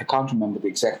 I can't remember the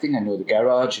exact thing. I know the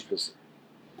garage, it was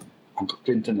Uncle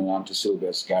Clinton and Auntie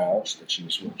Sylvia's garage that she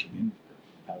was working in,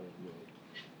 Harold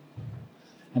Road.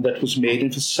 And that was made,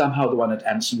 and for somehow the one at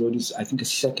Anson Road is, I think, a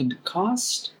second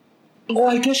cast. Oh,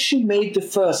 I guess she made the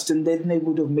first, and then they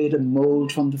would have made a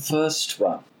mold from the first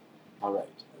one. All right.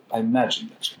 I imagine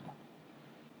that's what happened.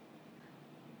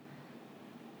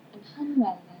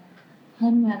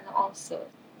 And Hanwella also.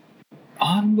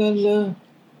 Well,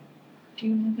 Do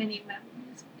you have any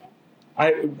memories of them?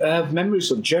 I have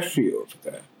memories of Jeffrey over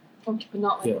there. Okay, but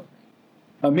not like Yeah.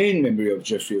 My main memory of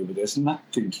Jeffrey over there is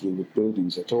nothing to do with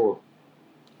buildings at all.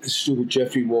 It's to do with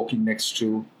Jeffrey walking next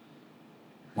to...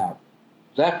 Now,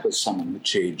 that was someone who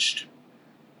changed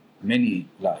many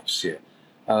lives here.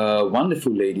 A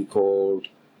wonderful lady called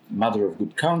Mother of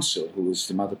Good Counsel, who was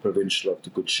the Mother Provincial of the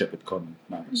Good Shepherd Convent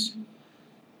Nuns,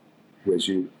 who, as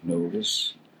you know,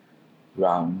 was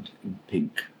round in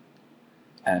pink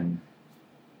and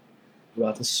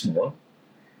rather small,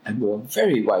 and wore a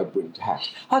very wide-brimmed hat.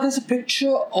 There's a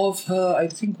picture of her, I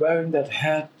think, wearing that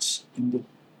hat in the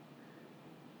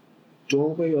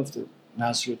doorway of the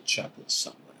Nazareth Chapel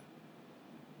somewhere.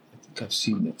 I think I've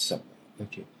seen that somewhere.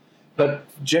 Okay. But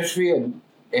Jeffrey and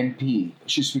MP,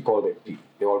 she used to be called MP,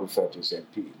 they all refer to as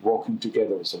MP, walking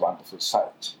together was a wonderful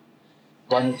sight.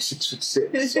 One at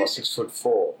 6'6" or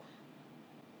 6'4".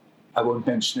 I won't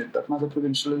mention it, but Mother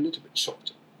Provincial a little bit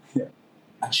shorter. Yeah.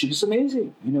 And she was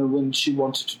amazing. You know, when she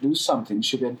wanted to do something,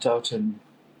 she went out and...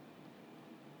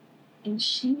 And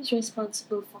she was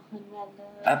responsible for Hanwella.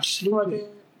 Absolutely. For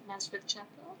the Nazareth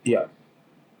Chapel. Yeah.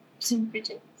 St.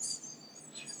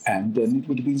 Bridget's. And then it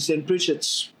would have been St.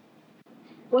 Bridget's.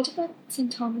 What about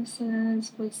St.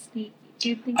 Thomas's, Wesley? Do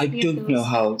you think I any of don't know those-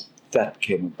 how that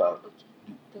came about.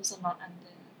 Okay. Those are not under.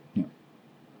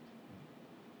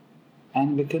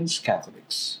 Anglicans,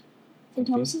 Catholics, St.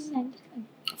 Okay. Thomas's is Anglican.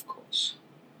 of course.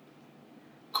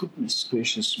 Goodness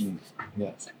gracious me.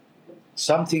 Yeah.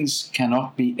 Some things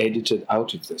cannot be edited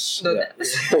out of this. No,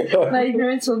 Yeah. My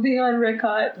ignorance will be on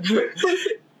record.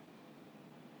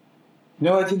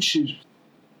 No, I think she,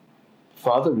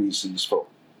 for other reasons, for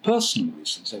personal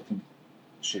reasons, I think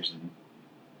she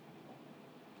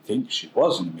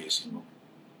was an amazing woman.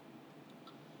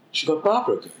 She got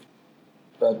Barbara going,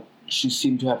 but she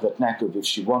seemed to have that knack of if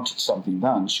she wanted something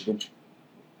done, she went to,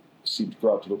 seemed to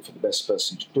go out to look for the best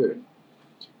person to do it.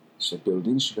 So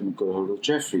buildings, she went to go hold of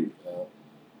Jeffrey.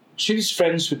 She was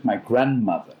friends with my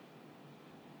grandmother.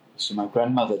 So my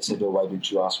grandmother said, "Oh, why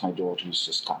don't you ask my daughter who's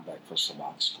just come back for some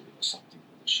art school or something,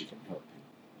 whether she can help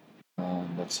you."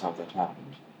 And that's how that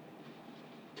happened.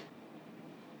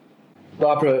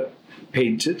 Barbara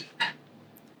painted.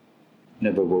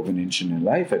 Never wove an inch in her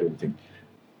life, I don't think.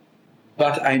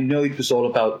 But I know it was all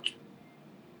about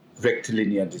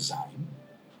rectilinear design.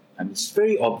 And it's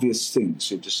very obvious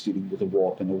things. You're just dealing with a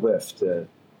warp and a weft.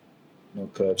 No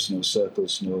curves, no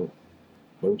circles, no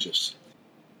motifs.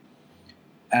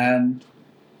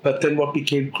 But then what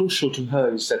became crucial to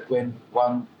her is that when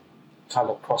one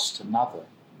color crossed another,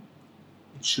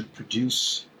 it should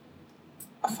produce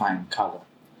a fine color.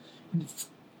 And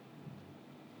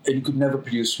you could never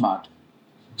produce mud.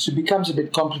 So it becomes a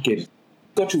bit complicated.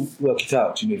 You've got to work it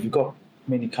out. You know, if you've got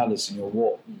many colors in your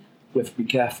warp, you have to be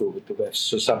careful with the wefts.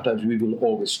 So sometimes we will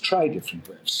always try different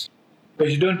wefts. But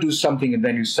you don't do something and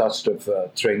then you start sort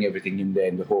of throwing everything in there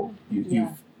in the hope you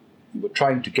were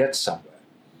trying to get somewhere.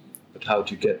 But how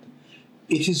do you get them?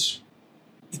 It's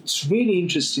really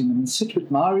interesting. I mean, sit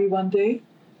with Mari one day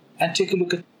and take a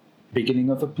look at the beginning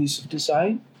of a piece of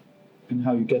design and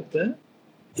how you get there.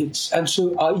 And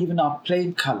so even our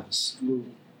plain colors.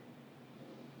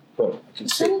 Well, I can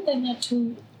say. Some of them are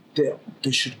too There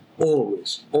should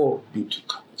always all be two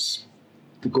colors.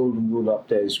 The golden rule up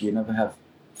there is we never have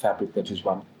fabric that is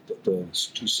the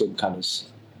two same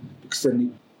colors, because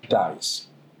then it dies.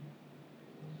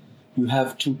 You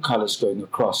have two colors going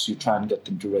across, you try and get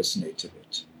them to resonate a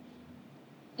bit.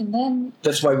 And then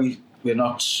That's why we're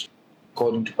not,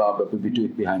 according to Barbara, but we do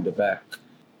it behind the back.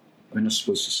 We're not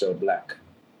supposed to sell black.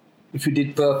 If we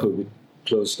did purple, we'd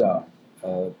close down,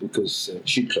 because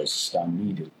she closes down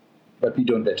immediately. But we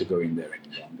don't let her go in there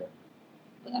any longer.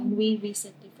 we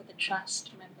recently for the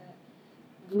trust, remember,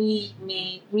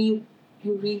 you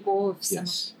rewove some,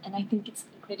 Yes. and I think it's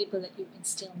incredible that you can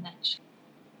still match.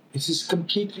 This is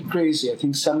completely crazy. I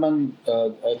think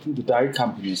I think the dye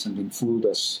company or something fooled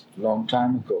us a long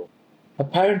time ago.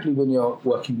 Apparently, when you're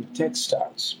working with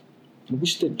textiles, I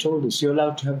wish they'd told us you're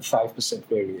allowed to have a 5%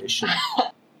 variation.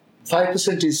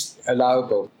 5% is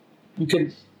allowable. You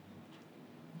can,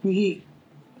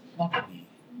 not me.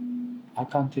 I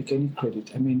can't take any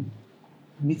credit. I mean,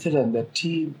 Mithila and that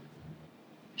team,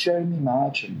 Jeremy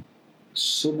Margin,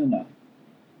 Sumana,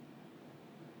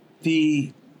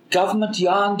 the government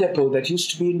yarn depot that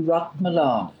used to be in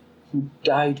Ratmalan, who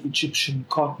dyed Egyptian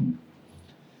cotton.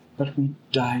 But we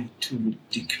dye to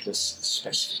ridiculous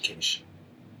specification.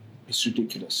 It's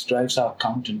ridiculous. Drives our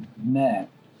accountant mad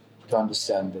to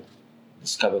understand that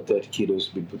this cover 30 kilos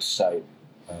has been put aside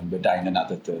and we're dyeing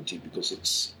another 30 because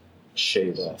it's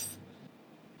shaved off.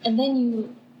 And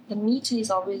then the meter is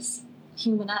always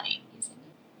human eye, isn't it?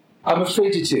 I'm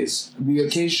afraid it is.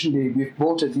 We've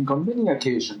bought, I think on many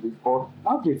occasions, we've bought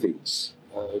lovely things,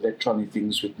 electronic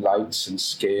things with lights and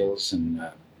scales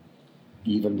and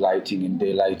even lighting and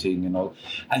daylighting and all.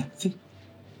 I think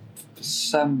for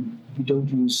some, we don't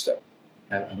use them.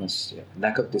 I must,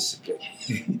 lack of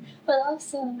discipline. But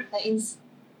also, that is,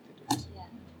 yeah.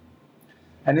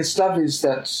 And it's lovely is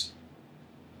that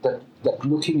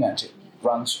looking at it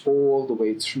runs all the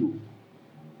way through.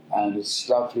 And it's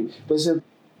lovely. There's a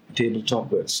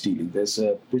tabletop word stealing. There's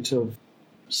a bit of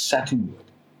satinwood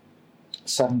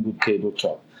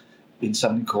tabletop in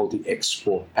something called the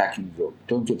export packing room.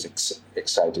 Don't get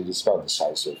excited. It's about the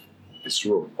size of this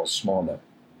room or smaller.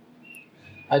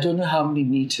 I don't know how many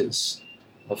meters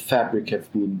of fabric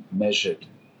have been measured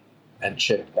and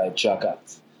checked by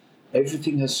Jagat.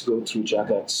 Everything has to go through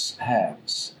Jagat's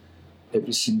hands.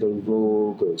 Every single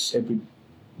roll goes, every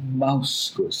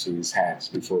mouse goes through his hands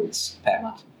before it's packed.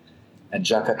 Wow. And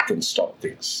Jagat can stop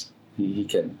things. He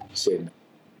can say no.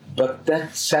 But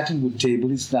that satinwood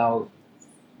table is now,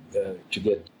 to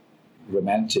get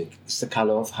romantic, it's the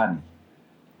color of honey.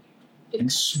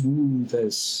 And smooth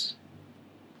as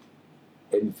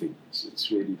anything.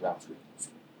 It's really lovely.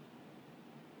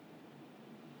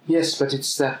 Yes, but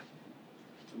it's that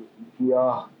we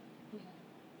are,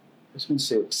 I was going to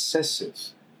say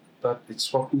obsessive, but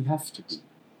it's what we have to be.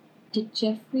 Did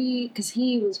Jeffrey, because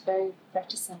he was very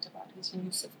reticent about his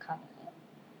use of colour,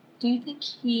 do you think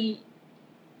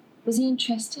was he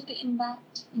interested in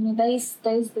that? You know, there's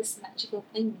this magical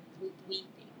thing with weaving.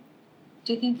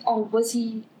 Do you think, or was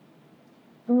he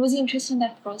interested in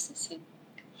that processing?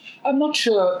 I'm not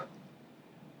sure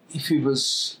if he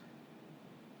was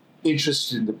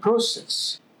interested in the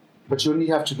process, but you only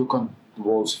have to look on the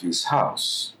walls of his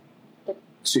house.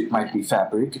 So it might be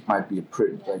fabric, it might be a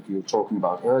print, like you were talking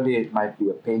about earlier, it might be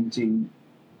a painting,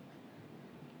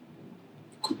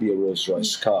 it could be a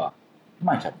Rolls-Royce car. It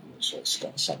might have a Rolls-Royce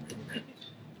car somewhere.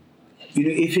 You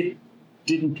know, if it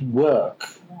didn't work,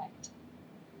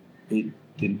 it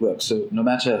didn't work. So no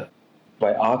matter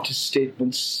by artist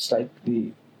statements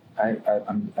slightly,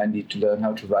 I need to learn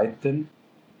how to write them.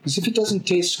 Because if it doesn't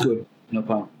taste good, no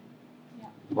point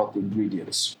about the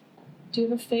ingredients. Do you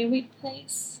have a favourite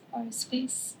place or a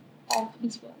space of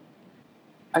his work?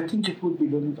 I think it would be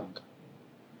Lunaganga.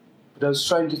 But I was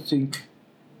trying to think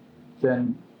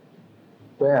then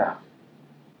where?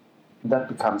 And that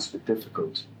becomes a bit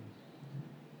difficult.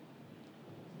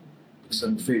 Because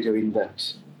I'm afraid you're in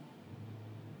that.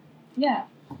 Yeah.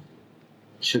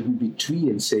 Should we be twee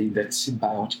and saying that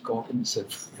symbiotic organism?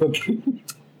 Okay.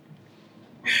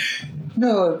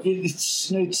 No,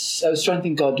 it's. I was trying to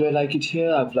think, God, do I like it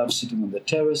here? I've loved sitting on the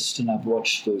terrace and I've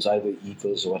watched those either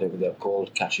eagles or whatever they're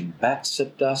called catching bats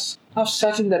at dusk. I've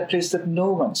sat in that place that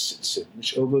no one sits in,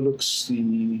 which overlooks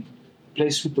the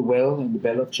place with the well and the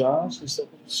bell of jars. Is that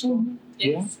what it's called?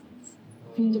 Yes.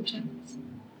 Yeah. Field of Channels.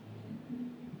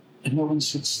 And no one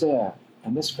sits there.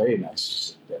 And that's very nice to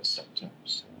sit there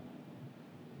sometimes.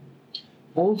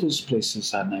 All those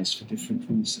places are nice for different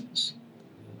reasons.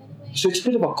 So it's a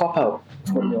bit of a cop-out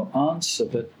from your answer,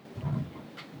 but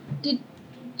Did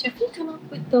Jeffrey come up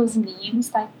with those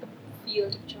names like the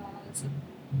Field of Jars?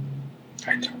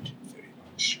 I doubt it very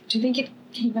much. Do you think it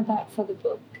came about for the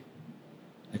book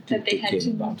I think that they had to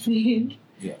came about. make?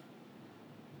 Yeah.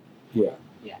 Yeah.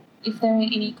 Yeah. If there are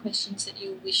any questions that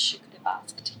you wish you could have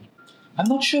asked him. I'm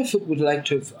not sure if it would like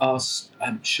to have asked.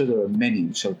 I'm sure there are many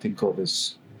which I'll think of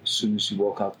as soon as you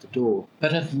walk out the door.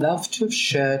 But I'd love to have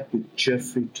shared with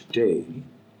Jeffrey today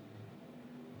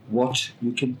what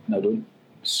you can. Now, don't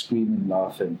scream and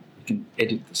laugh, and you can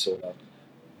edit this all out.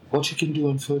 What you can do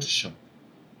on Photoshop,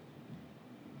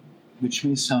 which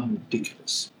may sound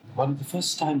ridiculous. One of the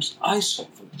first times I saw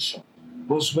Photoshop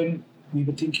was when we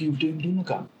were thinking of doing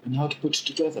Lunagang and how to put it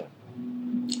together.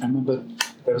 I remember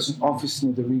there was an office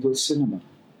near the Regal Cinema,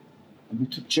 and we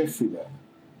took Jeffrey there,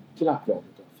 Tilak ran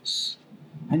that office.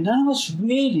 And none of us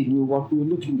really knew what we were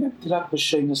looking at. Tilak was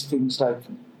showing us things like,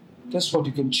 guess what,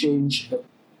 you can change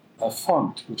a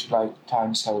font, which like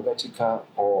Times Helvetica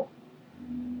or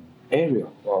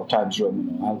Arial, or Times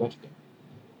Roman or Helvetica.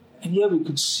 And here we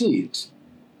could see it.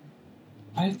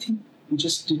 I think we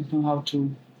just didn't know how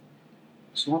to.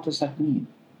 So what does that mean?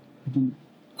 We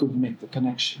couldn't make the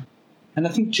connection. And I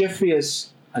think Jeffrey,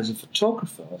 as a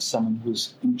photographer, as someone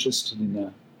who's interested in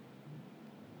a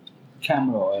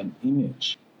camera or an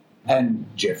image, and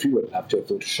Jeffrey would have to have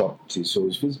photoshopped his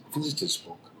visitor's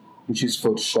book, which is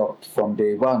photoshopped from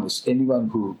day one. As anyone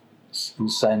who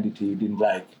signed it he didn't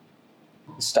like,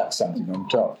 he stuck something on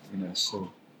top,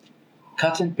 so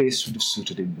cut and paste would have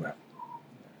suited him well.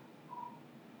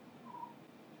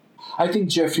 I think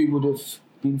Jeffrey would have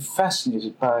been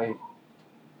fascinated by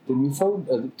the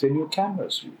new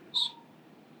cameras we use,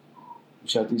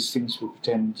 which are these things we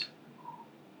pretend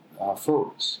are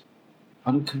phones.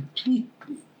 On a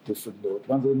completely different note,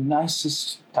 one of the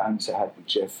nicest times I had with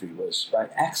Jeffrey was by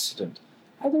accident,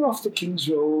 either off the King's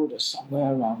Road or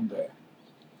somewhere around there.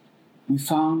 We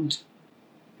found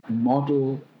a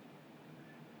model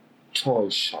toy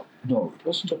shop. No, it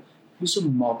wasn't. It was a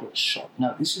model shop.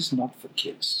 Now, this is not for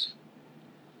kids.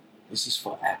 This is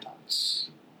for adults.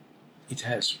 It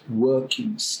has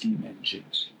working steam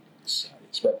engines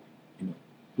inside, but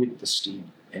with the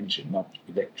steam engine, not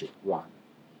electric run.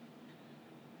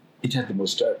 It had the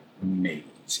most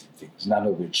amazing things, none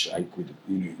of which I could.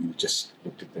 You just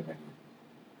looked at them and you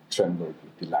trembled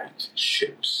with delight.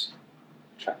 Ships,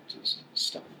 tractors, and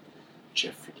stuff.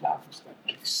 Jeffrey loved that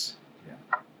place. Yeah.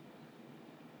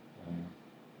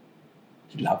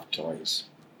 He loved toys.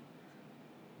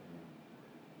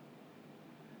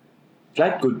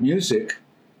 Like good music.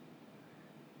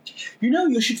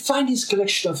 You should find his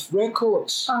collection of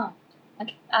records.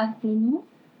 Like at Bruno,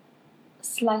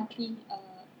 slightly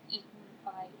eaten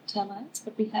by termites,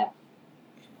 but we have.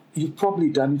 You've probably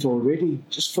done it already.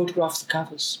 Just photograph the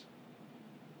covers.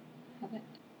 Have it.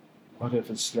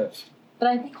 Whatever's left. But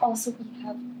I think also we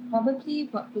have probably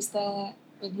what was there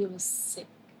when he was sick.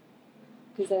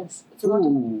 Because there's a lot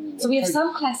of, so we have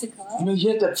some classical. He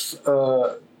had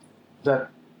that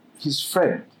his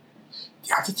friend.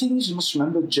 The other thing is, you must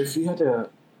remember, Jeffrey had a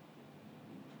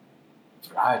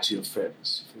variety of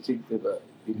friends. If you think they were,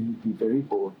 he'd be very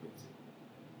bored with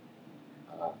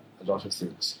a lot of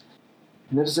things.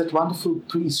 And there was that wonderful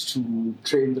priest who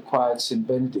trained the choir at St.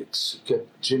 Benedict's, who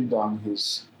kept gin down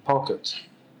his pocket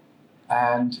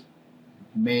and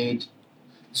made.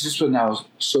 This is when now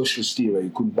socialist era,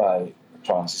 you couldn't buy a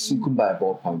transistor, you couldn't buy a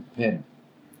ballpoint pen.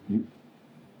 You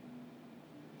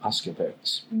ask your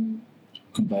parents. You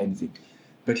couldn't buy anything.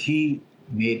 But he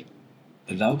made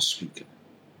a loudspeaker.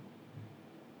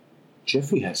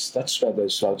 Jeffrey has. That's where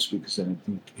those loudspeakers, and I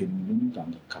think in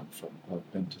Lunagang come from, or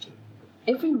invented it.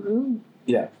 Every room.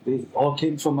 Yeah, they all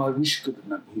came from, I wish you could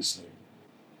remember his name.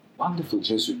 Wonderful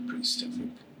Jesuit priest, I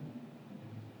think.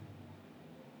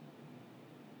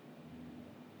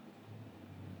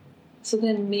 So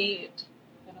they're made,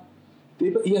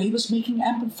 He was making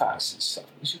amplifiers and stuff,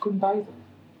 because you couldn't buy them.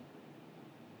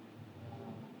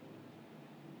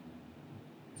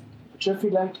 But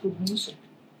Jeffrey liked good music.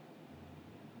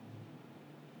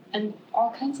 And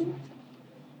all kinds of music.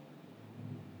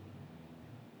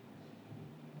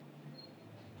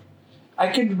 I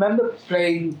can remember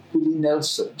playing Willie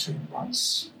Nelson to him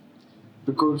once,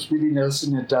 because Willie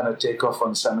Nelson had done a takeoff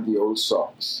on some of the old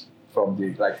songs from the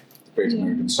Great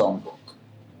American Songbook.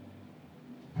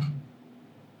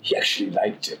 He actually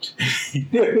liked it. He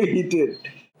did.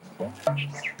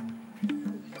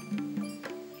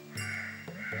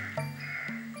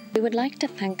 We would like to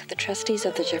thank the trustees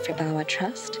of the Jeffrey Bauer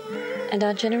Trust and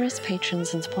our generous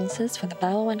patrons and sponsors for the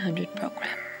Bauer 100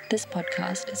 program. This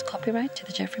podcast is copyright to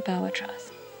the Jeffrey Bauer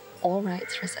Trust. All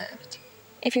rights reserved.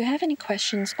 If you have any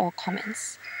questions or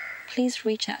comments, please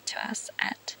reach out to us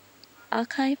at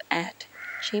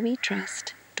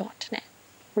archive@gbtrust.net.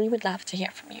 We would love to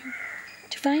hear from you.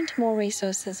 To find more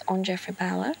resources on Geoffrey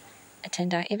Bawa,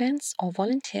 attend our events, or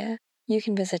volunteer, you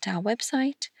can visit our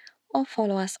website or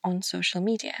follow us on social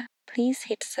media. Please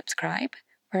hit subscribe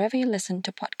wherever you listen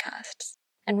to podcasts.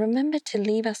 And remember to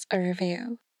leave us a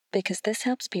review because this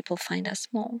helps people find us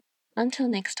more. Until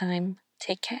next time,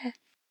 take care.